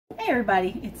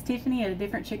everybody, it's Tiffany at A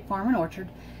Different Chick Farm and Orchard,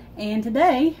 and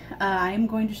today I am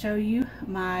going to show you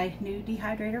my new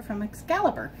dehydrator from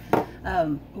Excalibur.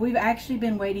 We've actually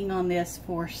been waiting on this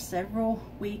for several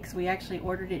weeks. We actually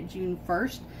ordered it June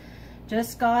 1st.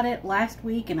 Just got it last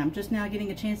week, and I'm just now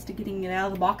getting a chance to getting it out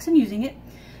of the box and using it.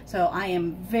 So I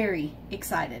am very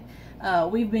excited.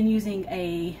 We've been using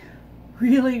a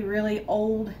really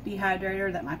old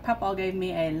dehydrator that my papa gave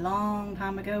me a long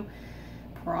time ago,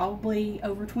 probably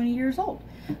over 20 years old.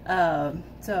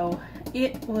 So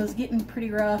it was getting pretty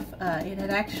rough. It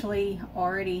had actually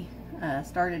already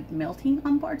started melting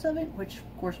on parts of it, which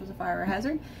of course was a fire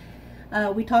hazard.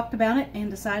 We talked about it and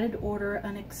decided to order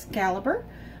an Excalibur,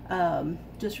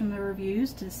 just from the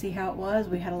reviews to see how it was.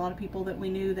 We had a lot of people that we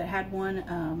knew that had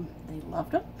one. They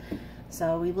loved them.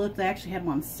 So we looked, they actually had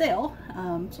one on sale,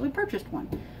 so we purchased one.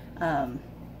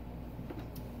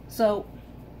 So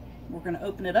we're going to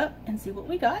open it up and see what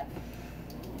we got.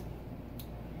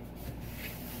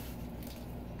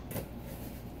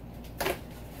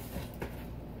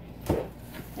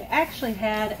 They actually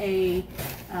had a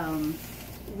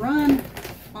run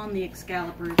on the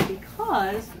Excalibur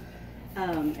because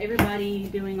everybody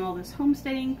doing all this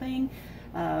homesteading thing,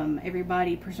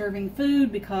 everybody preserving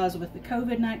food, because with the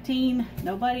COVID-19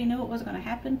 nobody knew what was going to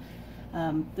happen.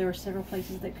 There were several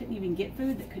places that couldn't even get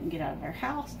food, that couldn't get out of their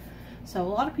house. So a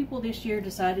lot of people this year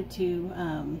decided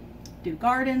to do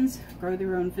gardens, grow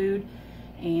their own food,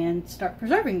 and start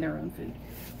preserving their own food.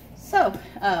 So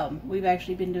we've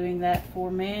actually been doing that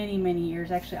for many years.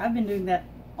 Actually, I've been doing that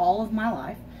all of my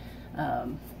life.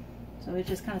 So it's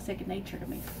just kind of second nature to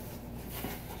me.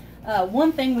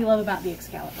 One thing we love about the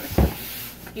Excalibur,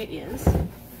 it is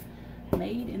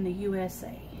made in the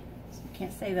USA. So you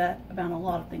can't say that about a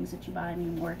lot of things that you buy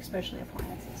anymore, especially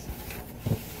appliances.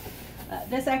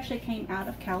 This actually came out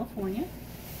of California.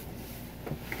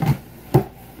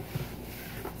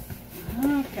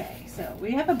 Okay, so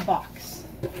we have a box.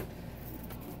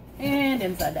 And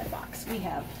inside that box we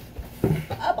have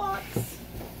a box.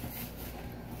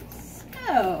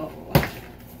 So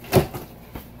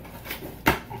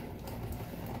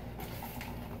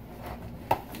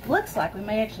looks like we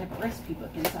may actually have a recipe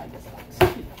book inside this box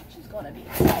too, which is going to be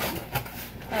exciting.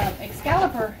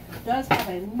 Excalibur does have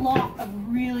a lot of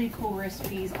really cool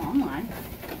recipes online.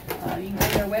 You can go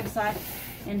to their website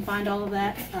and find all of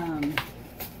that,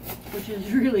 which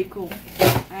is really cool.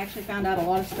 I actually found out a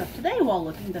lot of stuff today while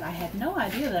looking that I had no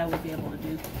idea that I would be able to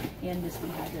do in this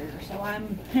dehydrator. So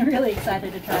I'm really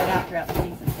excited to try it out throughout the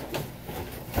season.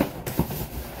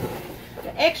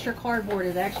 The extra cardboard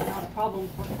is actually not a problem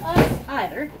for us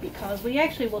either, because we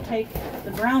actually will take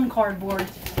the brown cardboard,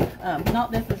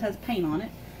 not that this has paint on it,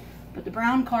 but the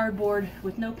brown cardboard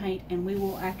with no paint, and we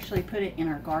will actually put it in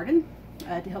our garden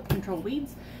to help control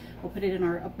weeds. We'll put it in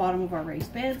our bottom of our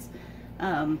raised beds.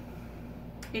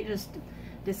 It just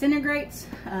disintegrates,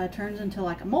 turns into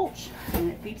like a mulch, and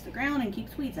it feeds the ground and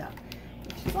keeps weeds out,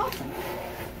 which is awesome.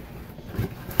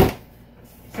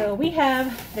 So we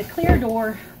have the Clear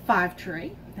Door 5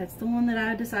 tray. That's the one that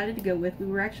I decided to go with. We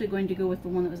were actually going to go with the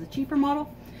one that was a cheaper model,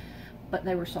 but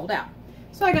they were sold out.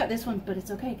 So I got this one, but it's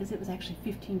okay because it was actually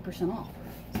 15% off.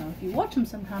 So if you watch them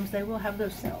sometimes, they will have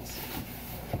those sales.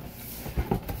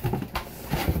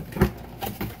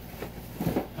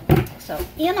 So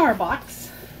in our box,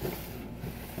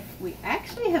 we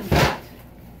actually have got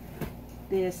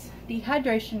this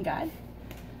dehydration guide.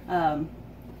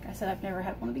 Like I said, I've never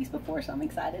had one of these before, so I'm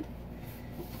excited.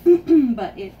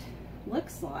 But it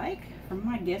looks like, from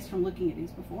my guess from looking at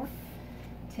these before,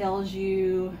 tells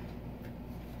you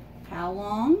how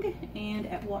long and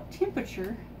at what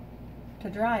temperature to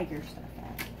dry your stuff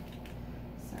at.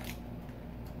 So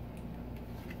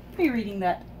I'll be reading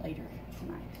that later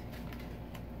tonight.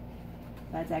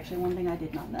 That's actually one thing I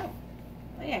did not know.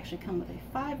 They actually come with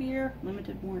a 5-year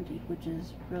limited warranty, which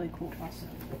is really cool also.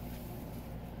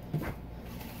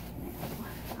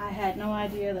 I had no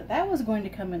idea that that was going to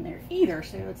come in there either.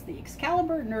 So it's the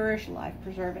Excalibur Nourish Life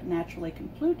Preserve It Naturally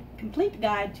Complete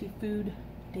Guide to Food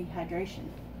Dehydration.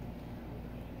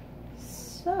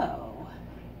 So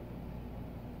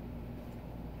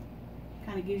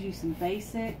kind of gives you some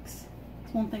basics.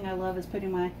 It's one thing I love is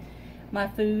putting my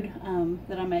food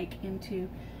that I make into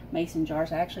mason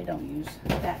jars. I actually don't use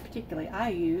that particularly. I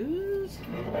use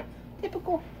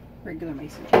typical regular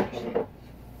mason jars.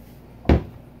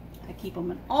 I keep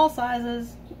them in all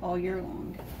sizes all year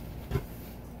long.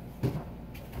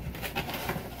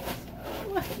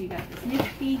 So you got this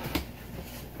nifty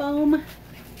foam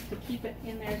to keep it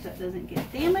in there so it doesn't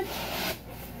get damaged.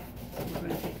 So we're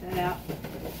going to take that out.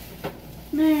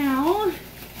 Now,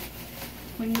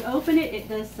 when you open it, it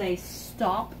does say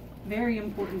stop very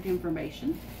important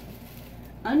information.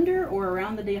 Under or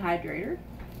around the dehydrator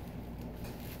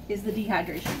is the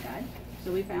dehydration guide,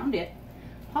 so we found it.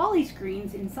 Poly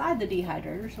screens inside the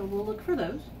dehydrator, so we'll look for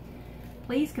those.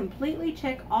 Please completely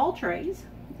check all trays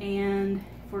and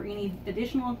for any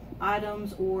additional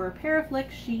items or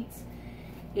Paraflex sheets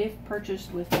if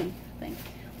purchased with the thing.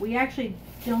 We actually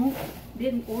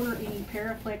didn't order any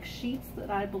Paraflex sheets that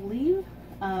I believe,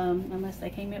 unless they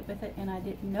came up with it and I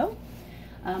didn't know.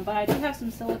 But I do have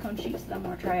some silicone sheets that I'm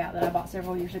going to try out that I bought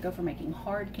several years ago for making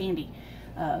hard candy.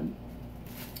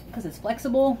 Because it's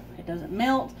flexible, it doesn't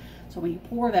melt. So when you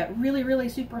pour that really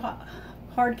super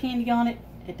hard candy on it,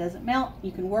 it doesn't melt.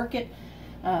 You can work it,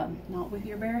 not with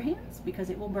your bare hands because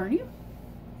it will burn you,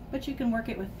 but you can work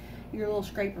it with your little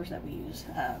scrapers that we use.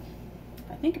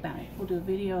 If I think about it, we'll do a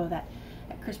video of that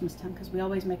at Christmas time because we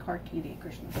always make hard candy at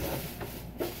Christmas.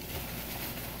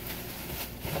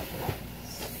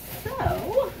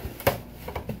 So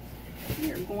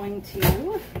we are going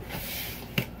to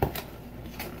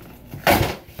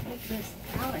take this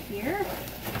out of here.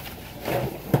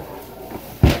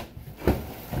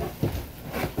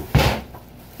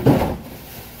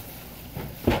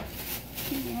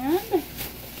 And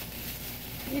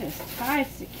it is tied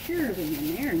securely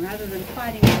in there, and rather than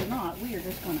fighting with a knot, we are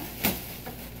just going to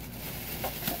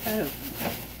cut that open.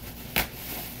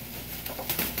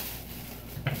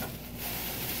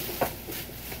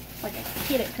 Like a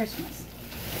kid at Christmas.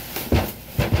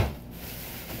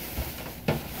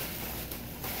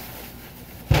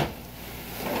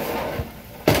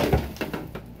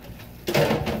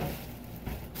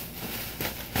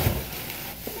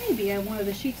 Maybe one of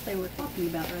the sheets they were talking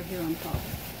about right here on top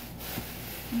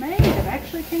may have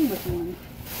actually came with one.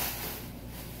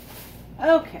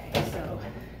 Okay, so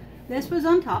this was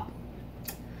on top.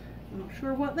 I'm not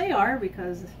sure what they are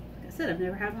because, like I said, I've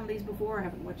never had one of these before. I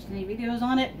haven't watched any videos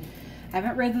on it. I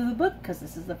haven't read through the book because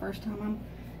this is the first time I'm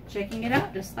checking it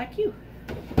out, just like you.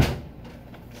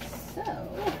 So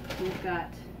we've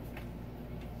got,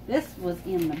 this was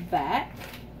in the back.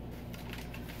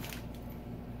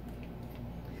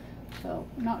 So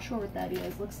I'm not sure what that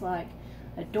is. Looks like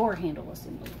a door handle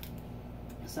assembly.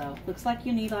 So looks like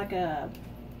you need like a,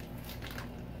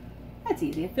 that's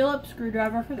easy, a Phillips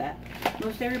screwdriver for that.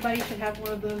 Most everybody should have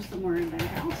one of those somewhere in their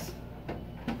house.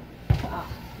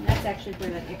 And that's actually where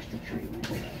that extra tray went.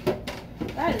 So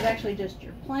that is actually just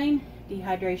your plain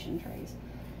dehydration trays.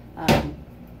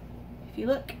 If you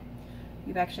look,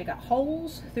 you've actually got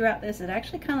holes throughout this. It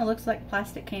actually kind of looks like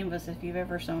plastic canvas if you've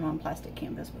ever sewn on plastic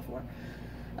canvas before.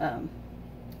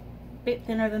 Bit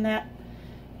thinner than that,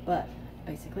 but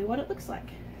basically what it looks like.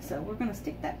 So we're going to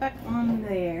stick that back on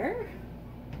there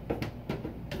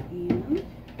and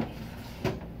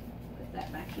put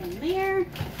that back in there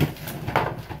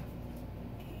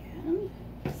and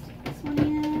stick this one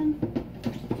in,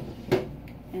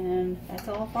 and that's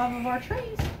all 5 of our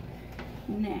trays.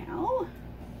 Now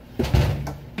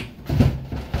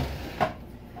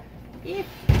if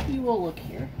you will look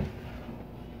here,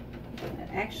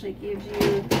 that actually gives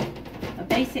you a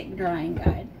basic drying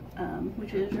guide,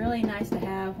 which is really nice to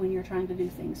have when you're trying to do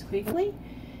things quickly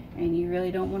and you really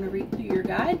don't want to read through your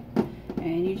guide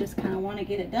and you just kind of want to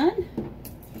get it done.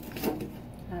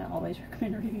 I always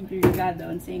recommend reading through your guide though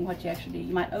and seeing what you actually do.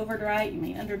 You might over dry it, you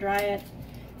may under dry it.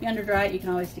 If you under dry it, you can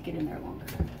always stick it in there longer.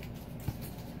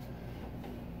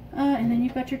 And then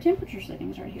you've got your temperature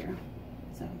settings right here.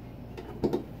 So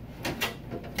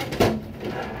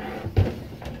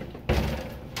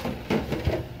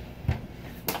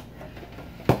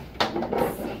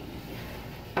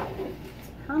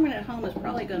permanent home is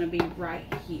probably going to be right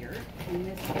here in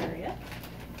this area.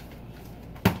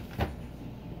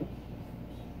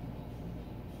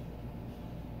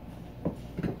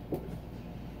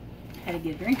 Had to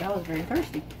get a drink. I was very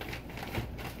thirsty.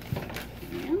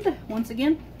 And once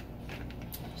again,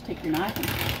 just take your knife and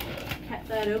cut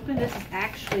that open. This is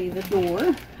actually the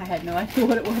door. I had no idea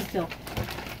what it was till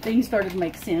things started to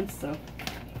make sense. So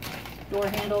door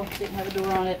handle, didn't have a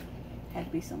door on it, had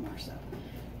to be somewhere. So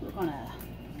we're going to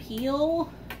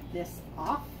peel this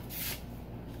off.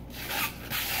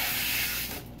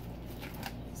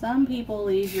 Some people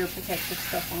leave your protective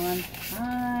stuff on.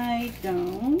 I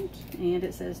don't. And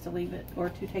it says to leave it or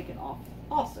to take it off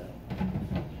also.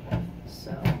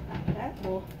 So that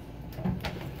will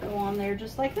go on there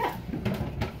just like that.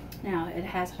 Now it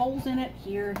has holes in it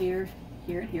here, here,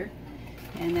 here, and here.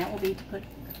 And that will be to put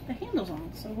the handles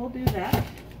on. So we'll do that.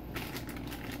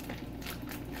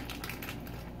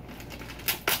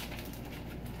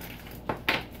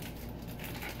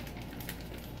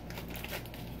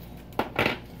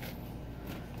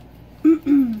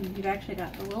 You've actually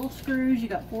got the little screws, you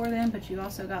got 4 of them, but you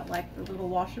also got like the little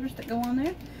washers that go on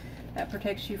there. That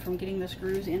protects you from getting the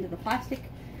screws into the plastic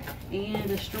and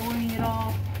destroying it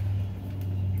all.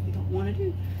 You don't want to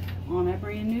do on a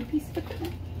brand new piece of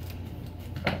equipment.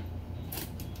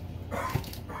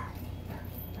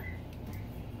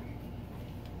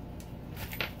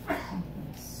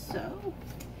 So,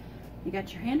 you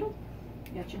got your handle,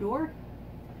 you got your door.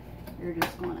 You're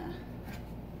just gonna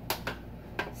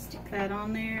stick that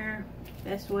on there.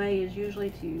 Best way is usually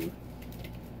to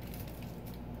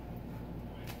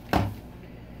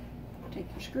take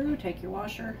your screw, take your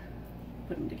washer,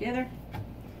 put them together,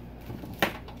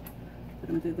 put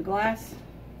them through the glass,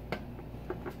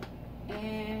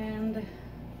 and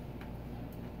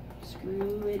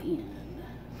screw it in.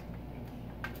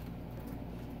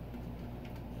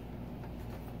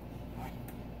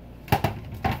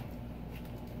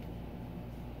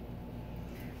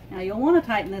 Now you'll want to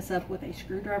tighten this up with a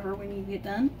screwdriver when you get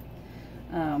done.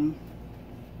 I'm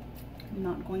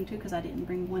not going to because I didn't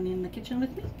bring one in the kitchen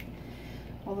with me.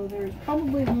 Although there's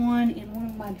probably one in one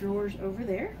of my drawers over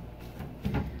there.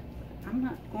 I'm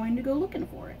not going to go looking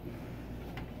for it.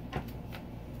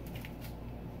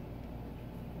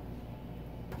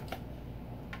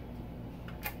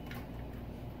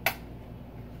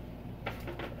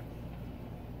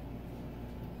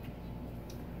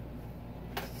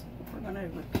 We're going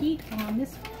to repeat on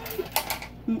this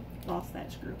one. Lost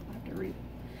that screw. I have to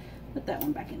put that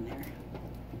one back in there.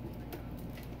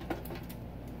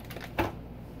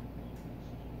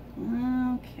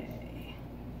 Okay.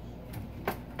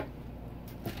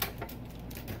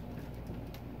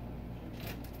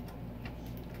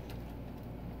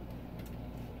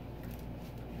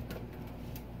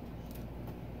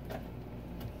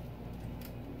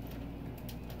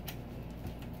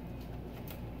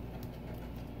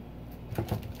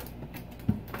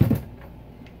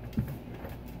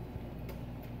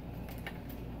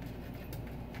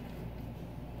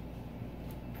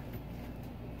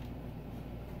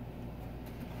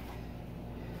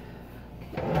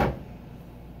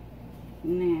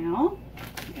 Now,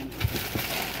 I'm going to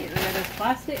get rid of this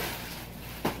plastic,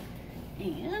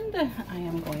 and I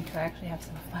am going to actually have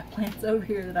some of my plants over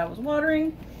here that I was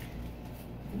watering.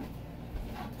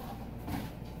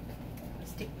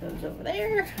 Stick those over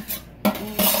there,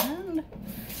 and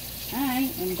I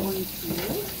am going to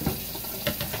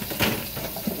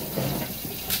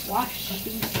wash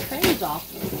these trays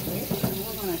off a little bit, and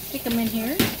we're going to stick them in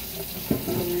here,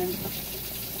 and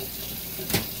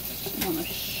I'm going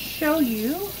to show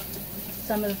you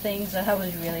some of the things that I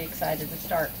was really excited to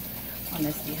start on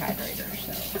this dehydrator.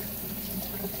 So,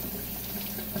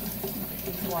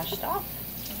 it's washed off.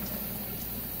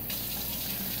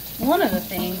 One of the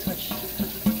things which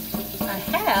I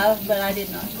have but I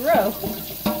did not grow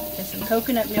is some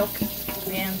coconut milk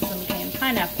and some canned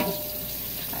pineapple.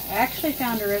 I actually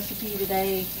found a recipe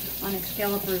today on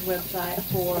Excalibur's website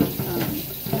for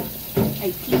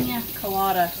a pina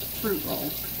colada fruit roll.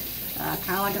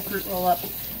 Kind of like a fruit roll up,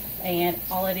 and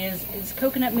all it is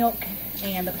coconut milk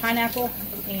and the pineapple,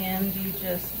 and you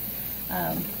just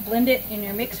blend it in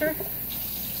your mixer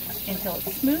until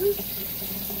it's smooth,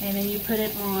 and then you put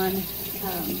it on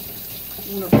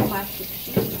one of the plastic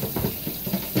sheets,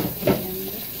 and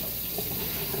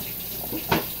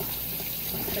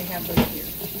they have those here.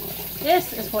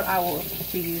 This is what I will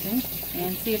be using,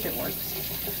 and see if it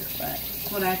works, but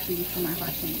it's what I actually use for my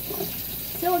hydroponics.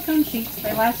 Silicone sheets,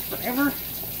 they last forever.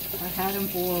 I've had them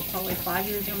for probably 5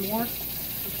 years or more.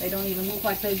 They don't even look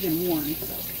like they've been worn,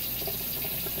 so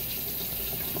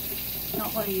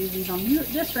not going to use these on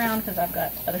this round because I've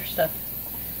got other stuff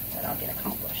that I'll get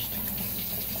accomplished.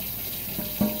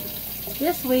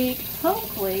 This week,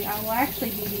 hopefully, I will actually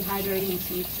be dehydrating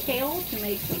some kale to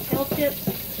make some kale chips.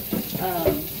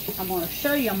 I'm going to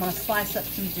show you, I'm going to slice up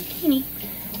some zucchini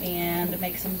and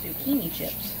make some zucchini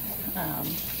chips.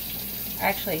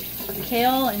 Actually,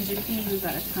 kale and zucchini we've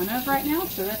got a ton of right now,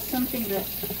 so that's something that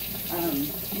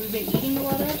we've been eating a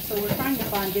lot of. So we're trying to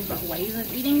find different ways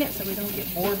of eating it so we don't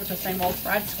get bored with the same old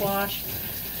fried squash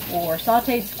or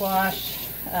sauteed squash,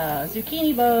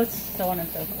 zucchini boats, so on and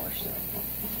so forth. So.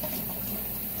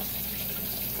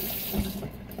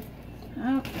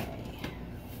 Okay.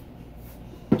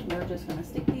 We're just going to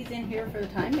stick these in here for the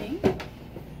time being.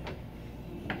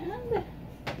 And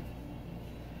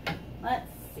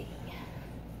let's see.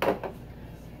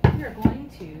 We're going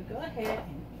to go ahead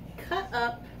and cut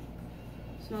up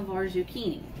some of our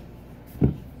zucchini.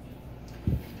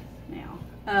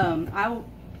 Now,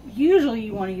 usually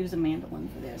you want to use a mandolin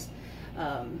for this.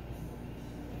 I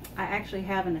actually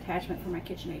have an attachment for my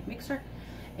KitchenAid mixer,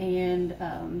 and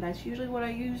that's usually what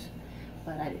I use.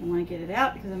 but I didn't want to get it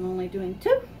out because I'm only doing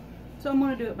 2, so I'm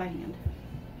going to do it by hand.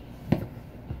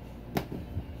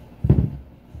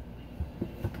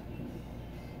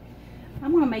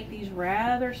 I'm going to make these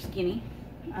rather skinny,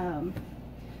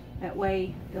 that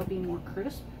way they'll be more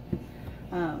crisp.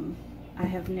 I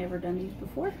have never done these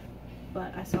before,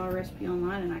 but I saw a recipe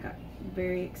online and I got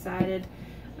very excited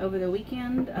over the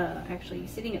weekend, actually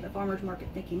sitting at the farmer's market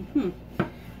thinking,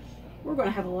 we're going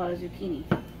to have a lot of zucchini.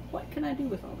 What can I do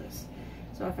with all this?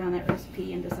 So I found that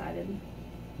recipe and decided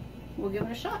we'll give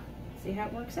it a shot, see how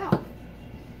it works out.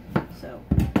 So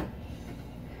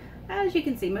as you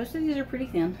can see, most of these are pretty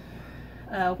thin.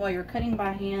 While you're cutting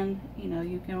by hand, you know,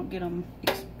 you don't get them,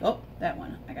 oh, that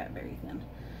one, I got it very thin.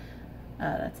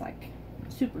 That's like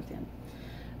super thin.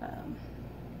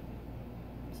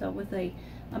 So with a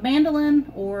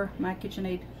mandolin or my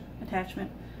KitchenAid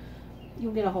attachment,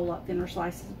 you'll get a whole lot thinner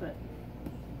slices, but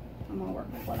I'm gonna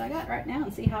work with what I got right now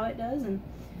and see how it does, and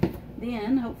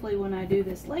then hopefully when I do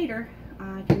this later,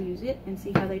 I can use it and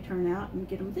see how they turn out and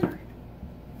get them thinner.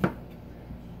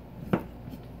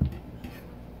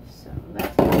 So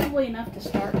that's probably enough to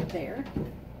start there.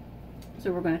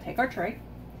 So we're going to take our tray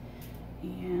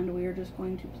and we are just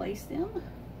going to place them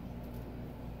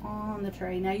on the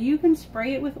tray. Now you can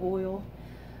spray it with oil.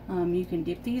 You can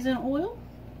dip these in oil.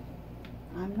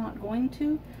 I'm not going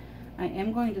to. I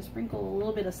am going to sprinkle a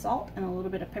little bit of salt and a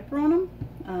little bit of pepper on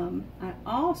them. I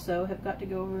also have got to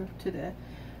go over to the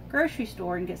grocery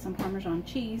store and get some Parmesan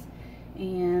cheese,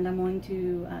 and I'm going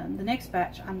to, the next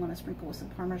batch, I'm going to sprinkle with some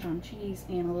Parmesan cheese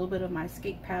and a little bit of my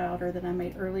skate powder that I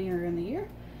made earlier in the year,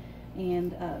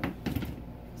 and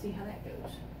see how that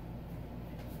goes.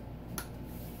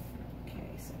 Okay,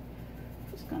 so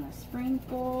just going to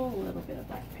sprinkle a little bit of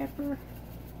black pepper.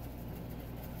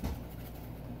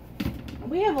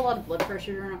 We have a lot of blood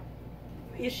pressure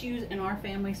issues in our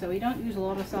family, so we don't use a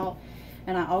lot of salt,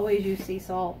 and I always use sea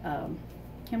salt,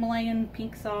 Himalayan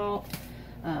pink salt,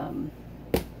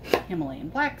 Himalayan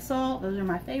black salt. Those are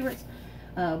my favorites.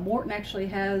 Morton actually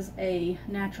has a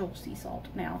natural sea salt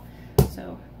now,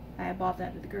 so I bought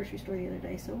that at the grocery store the other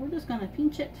day. So we're just going to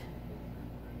pinch it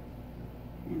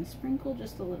and sprinkle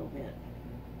just a little bit.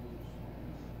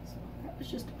 So that was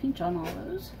just a pinch on all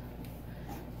those.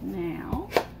 Now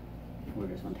we're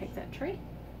just going to take that tray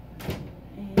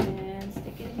and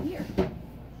stick it in here.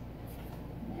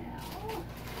 Now,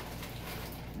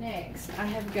 next, I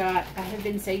have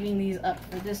been saving these up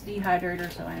for this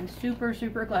dehydrator, so I'm super,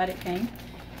 super glad it came.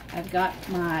 I've got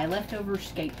my leftover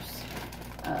scapes.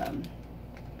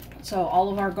 So all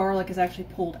of our garlic is actually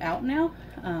pulled out now.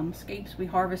 Scapes we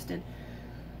harvested,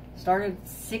 started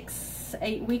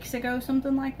 6-8 weeks ago,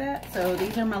 something like that. So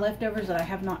these are my leftovers that I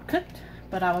have not cooked,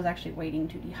 but I was actually waiting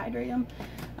to dehydrate them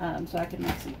so I could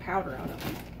make some powder out of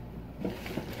them.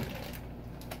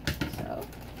 So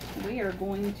we are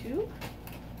going to,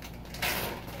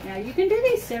 now you can do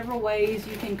these several ways.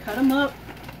 You can cut them up.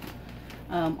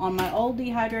 On my old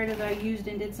dehydrator that I used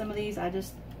and did some of these, I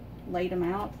just laid them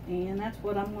out, and that's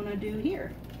what I'm going to do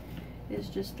here, is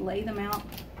just lay them out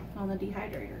on the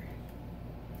dehydrator.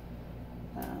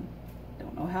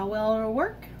 Don't know how well it'll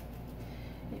work.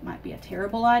 It might be a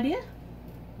terrible idea,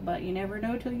 but you never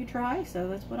know till you try, so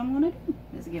that's what I'm going to do,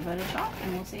 is give it a shot,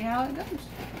 and we'll see how it goes.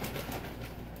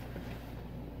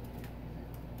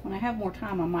 When I have more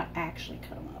time, I might actually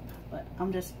cut them up, but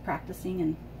I'm just practicing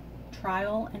and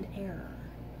trial and error.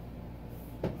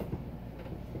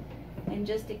 And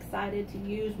just excited to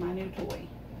use my new toy.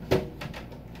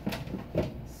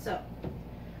 So,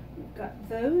 we've got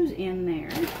those in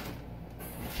there.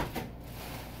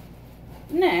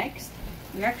 Next,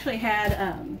 we actually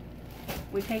had,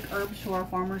 we take herbs to our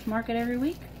farmer's market every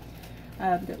week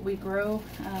that we grow.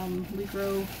 We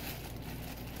grow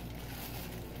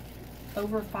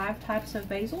over 5 types of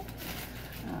basil.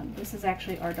 This is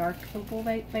actually our dark opal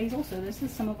basil, so this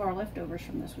is some of our leftovers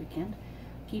from this weekend.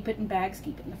 Keep it in bags,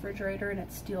 keep it in the refrigerator, and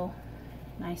it's still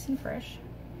nice and fresh.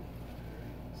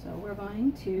 So we're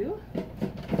going to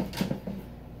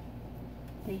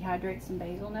dehydrate some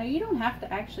basil. Now you don't have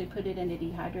to actually put it in a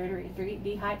dehydrator. It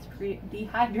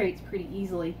dehydrates pretty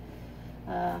easily.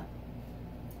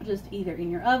 Just either in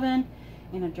your oven,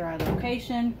 in a dry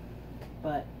location,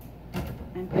 but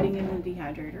I'm putting it in a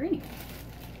dehydrator anyway.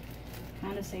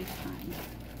 Kind of saves time.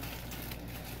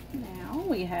 Now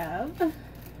we have, looks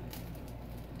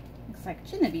like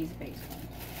Genovese basil.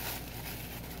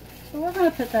 So we're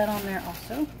going to put that on there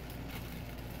also.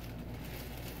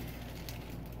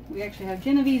 We actually have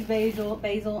Genovese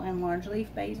basil and large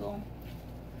leaf basil.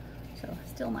 So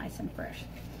still nice and fresh.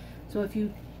 So if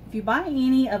you buy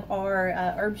any of our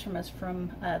herbs from us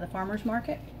from the farmer's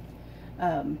market,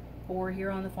 or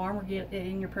here on the farm or get it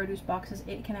in your produce boxes,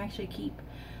 it can actually keep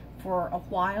for a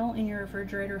while in your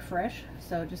refrigerator fresh.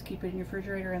 So just keep it in your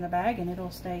refrigerator in the bag and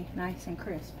it'll stay nice and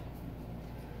crisp.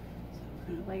 So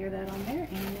we're going to layer that on there,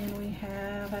 and then we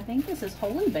have, I think this is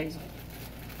holy basil,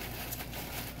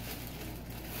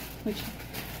 which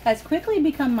has quickly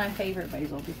become my favorite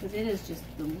basil because it is just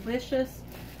delicious,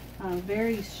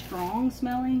 very strong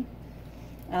smelling.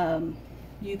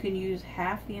 You can use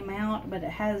half the amount, but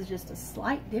it has just a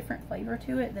slight different flavor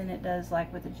to it than it does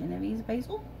like with the Genovese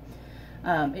basil.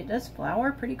 It does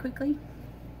flour pretty quickly,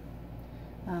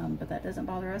 but that doesn't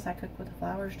bother us. I cook with the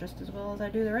flours just as well as I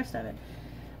do the rest of it.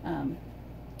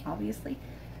 Obviously,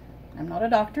 I'm not a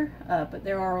doctor, but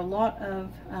there are a lot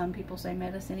of people say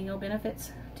medicinal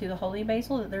benefits to the holy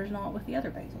basil that there's not with the other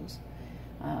basils.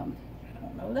 I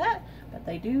don't know that, but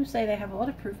they do say they have a lot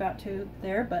of proof out to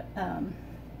there, but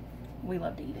we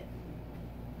love to eat it.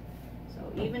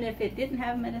 So even if it didn't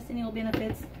have medicinal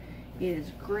benefits, it is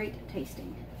great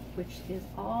tasting, which is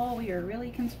all we are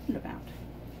really concerned about.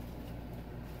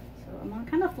 So I'm going to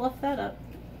kind of fluff that up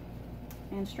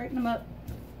and straighten them up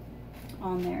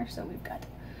on there. So we've got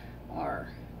our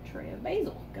tray of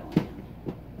basil going in.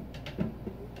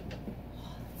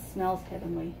 Oh, it smells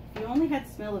heavenly. If you only had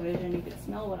smell-o-vision, you could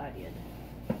smell what I did.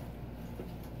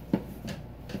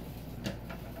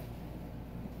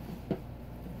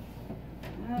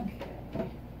 Okay,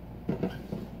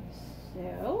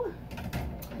 so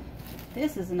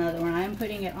this is another one. I'm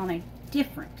putting it on a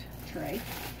different tray.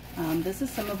 This is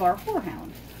some of our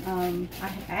horehound. I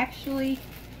actually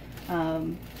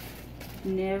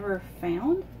never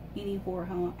found any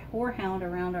horehound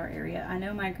around our area. I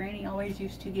know my granny always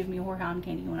used to give me horehound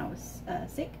candy when I was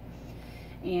sick,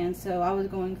 and so I was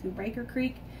going through Baker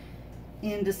Creek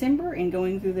in December and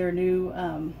going through their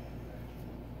new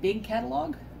big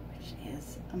catalog, which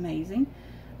is amazing.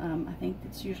 I think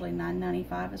it's usually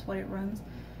 $9.95 is what it runs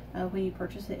when you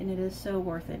purchase it, and it is so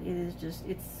worth it. It is just,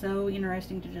 it's so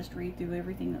interesting to just read through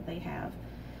everything that they have.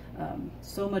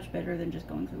 So much better than just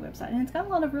going through the website, and it's got a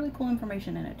lot of really cool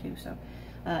information in it too. So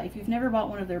if you've never bought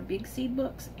one of their big seed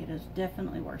books, it is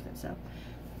definitely worth it. So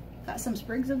got some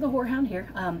sprigs of the horehound here.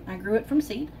 I grew it from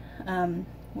seed.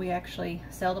 We actually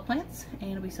sell the plants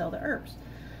and we sell the herbs.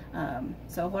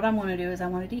 So what I'm going to do is I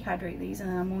want to dehydrate these, and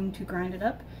I'm going to grind it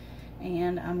up,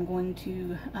 and I'm going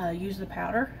to use the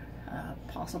powder,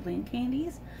 possibly in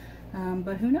candies,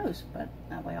 but who knows. But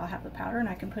that way I'll have the powder and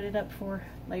I can put it up for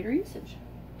later usage.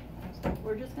 So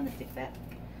we're just going to stick that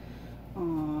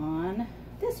on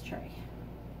this tray.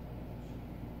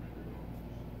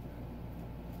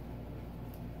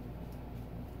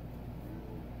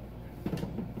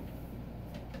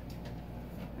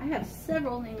 I have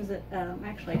several things that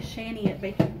actually Shani at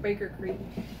Baker Creek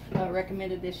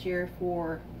recommended this year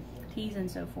for teas and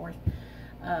so forth.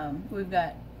 We've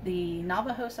got the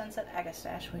Navajo Sunset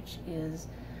Agastache, which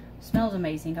smells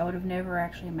amazing. I would have never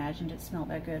actually imagined it smelled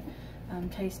that good.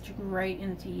 Tastes great in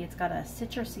the tea. It's got a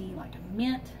citrusy, like a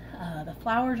mint. The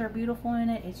flowers are beautiful in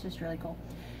it. It's just really cool.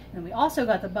 And we also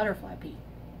got the butterfly pea.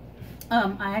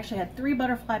 I actually had 3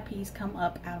 butterfly peas come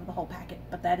up out of the whole packet,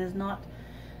 but that is not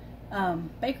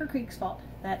Baker Creek's fault.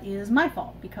 That is my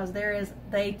fault, because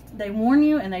they warn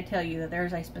you and they tell you that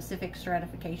there's a specific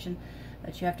stratification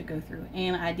that you have to go through,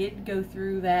 and I did go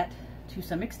through that to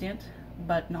some extent,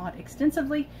 but not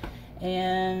extensively,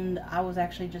 and I was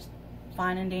actually just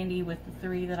fine and dandy with the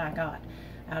 3 that I got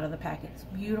out of the packet. It's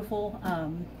beautiful.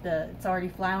 It's already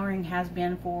flowering, has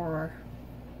been for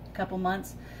a couple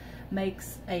months.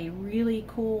 Makes a really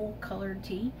cool colored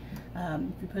tea.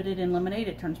 If you put it in lemonade,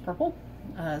 it turns purple.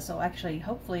 So actually,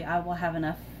 hopefully I will have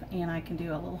enough and I can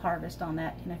do a little harvest on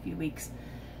that in a few weeks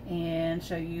and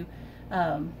show you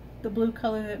the blue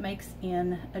color that it makes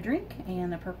in a drink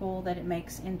and the purple that it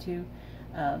makes into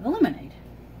the lemonade.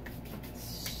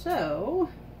 So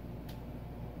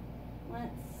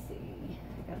let's see,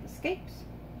 I got the scapes,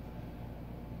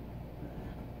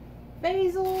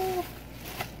 basil.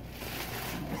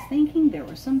 I was thinking there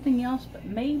was something else, but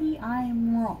maybe I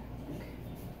am wrong.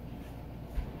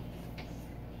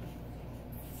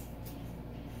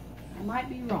 I might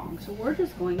be wrong, so we're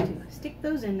just going to stick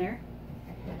those in there,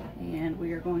 and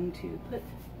we are going to put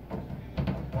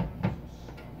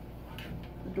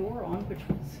the door on, which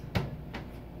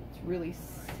it's really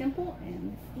simple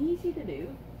and easy to do.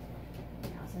 Now,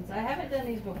 since I haven't done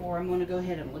these before, I'm going to go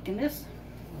ahead and look in this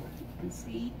and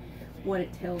see what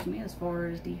it tells me as far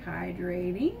as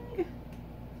dehydrating.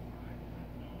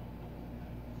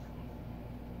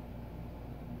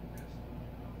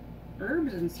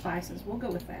 Herbs and spices, we'll go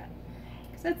with that,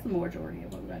 because that's the majority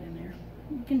of what we got in there.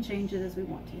 We can change it as we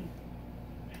want to.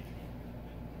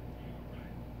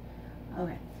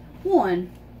 Okay.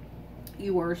 One,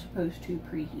 you were supposed to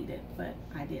preheat it, but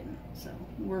I didn't. So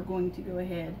we're going to go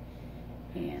ahead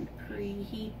and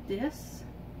preheat this,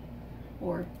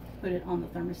 or put it on the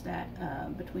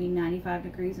thermostat between 95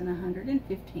 degrees and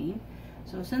 115.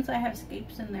 So since I have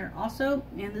scapes in there also,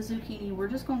 and the zucchini, we're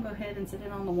just going to go ahead and set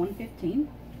it on the 115.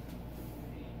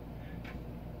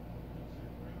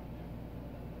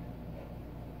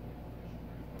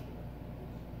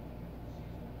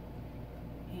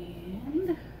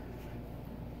 And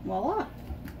voila.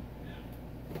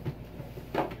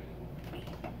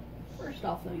 First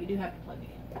off though, you do have to plug it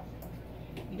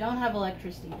in. If you don't have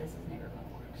electricity, this is never going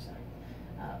to work. So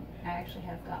I actually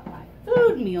have got my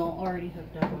food meal already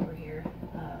hooked up over here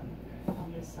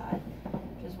on this side,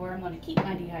 which is where I'm going to keep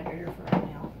my dehydrator for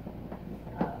right now.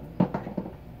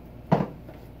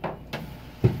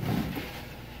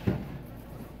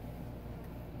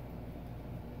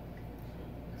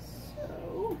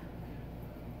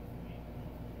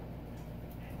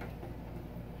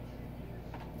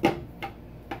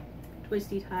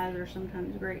 Twisty ties are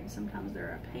sometimes great, and sometimes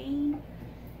they're a pain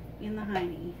in the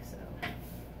hiney. So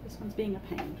this one's being a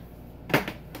pain.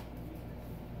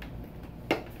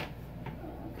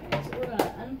 Okay, so we're going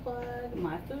to unplug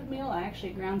my food meal. I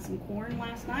actually ground some corn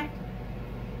last night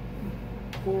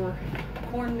for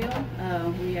cornmeal.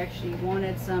 We actually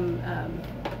wanted some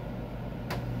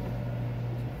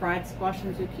fried squash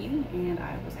and zucchini, and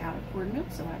I was out of cornmeal,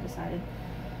 so I decided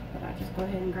that I'd just go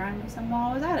ahead and grind me some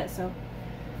while I was at it. So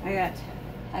I got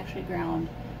actually ground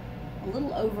a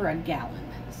little over a gallon.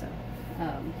 So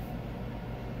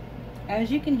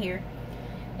as you can hear,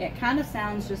 it kind of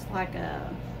sounds just like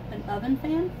an oven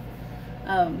fan,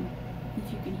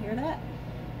 if you can hear that.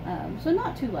 So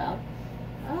not too loud.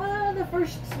 The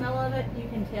first smell of it, you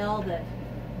can tell that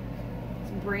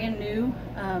it's brand new.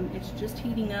 It's just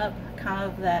heating up, kind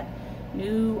of that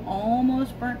new,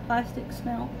 almost burnt plastic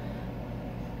smell,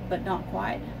 but not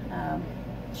quite.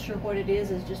 Sure what it is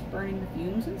just burning the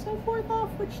fumes and so forth off,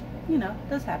 which, you know,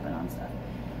 does happen on stuff.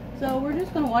 So we're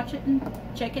just going to watch it and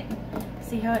check it and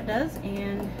see how it does,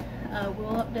 and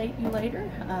we'll update you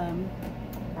later,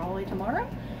 probably tomorrow,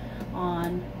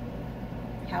 on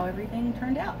how everything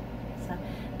turned out. So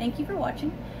thank you for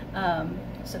watching.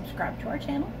 Subscribe to our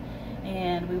channel,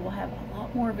 and we will have a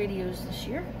lot more videos this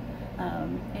year.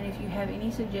 And if you have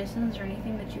any suggestions or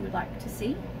anything that you would like to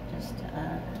see, just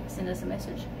send us a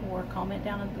message or comment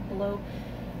down below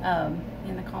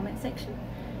in the comment section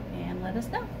and let us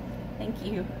know. Thank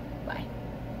you. Bye.